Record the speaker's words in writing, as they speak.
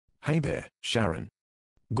Hey there, Sharon.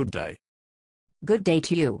 Good day. Good day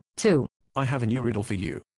to you, too. I have a new riddle for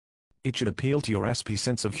you. It should appeal to your Aspie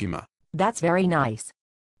sense of humor. That's very nice.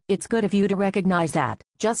 It's good of you to recognize that.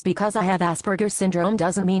 Just because I have Asperger syndrome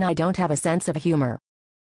doesn't mean I don't have a sense of humor.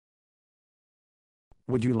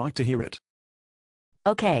 Would you like to hear it?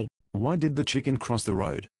 Okay. Why did the chicken cross the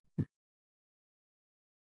road?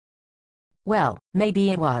 Well,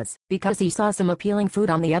 maybe it was because he saw some appealing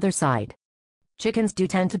food on the other side. Chickens do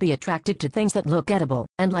tend to be attracted to things that look edible,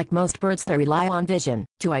 and like most birds they rely on vision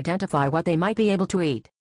to identify what they might be able to eat.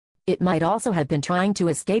 It might also have been trying to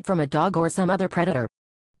escape from a dog or some other predator.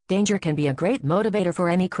 Danger can be a great motivator for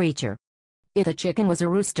any creature. If the chicken was a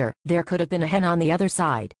rooster, there could have been a hen on the other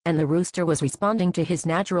side, and the rooster was responding to his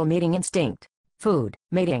natural mating instinct. Food,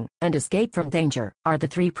 mating, and escape from danger are the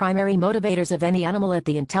three primary motivators of any animal at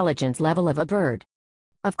the intelligence level of a bird.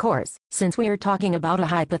 Of course, since we are talking about a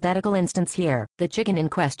hypothetical instance here, the chicken in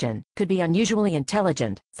question could be unusually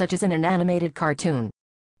intelligent, such as in an animated cartoon.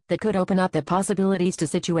 That could open up the possibilities to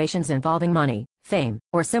situations involving money, fame,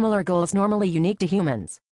 or similar goals normally unique to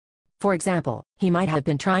humans. For example, he might have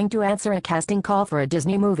been trying to answer a casting call for a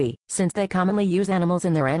Disney movie, since they commonly use animals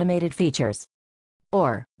in their animated features.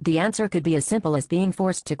 Or, the answer could be as simple as being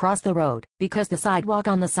forced to cross the road, because the sidewalk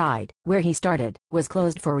on the side, where he started, was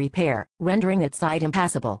closed for repair, rendering that side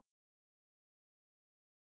impassable.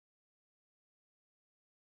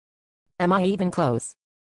 Am I even close?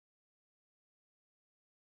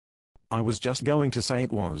 I was just going to say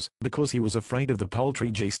it was, because he was afraid of the poultry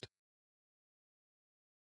gist.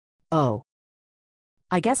 Oh.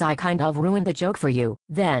 I guess I kind of ruined the joke for you,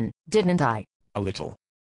 then, didn't I? A little.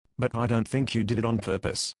 But I don't think you did it on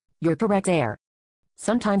purpose. You're correct there.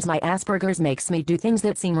 Sometimes my Asperger's makes me do things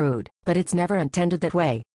that seem rude, but it's never intended that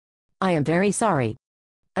way. I am very sorry.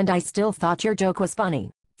 And I still thought your joke was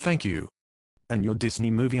funny. Thank you. And your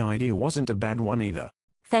Disney movie idea wasn't a bad one either.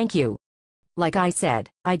 Thank you. Like I said,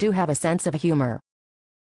 I do have a sense of humor.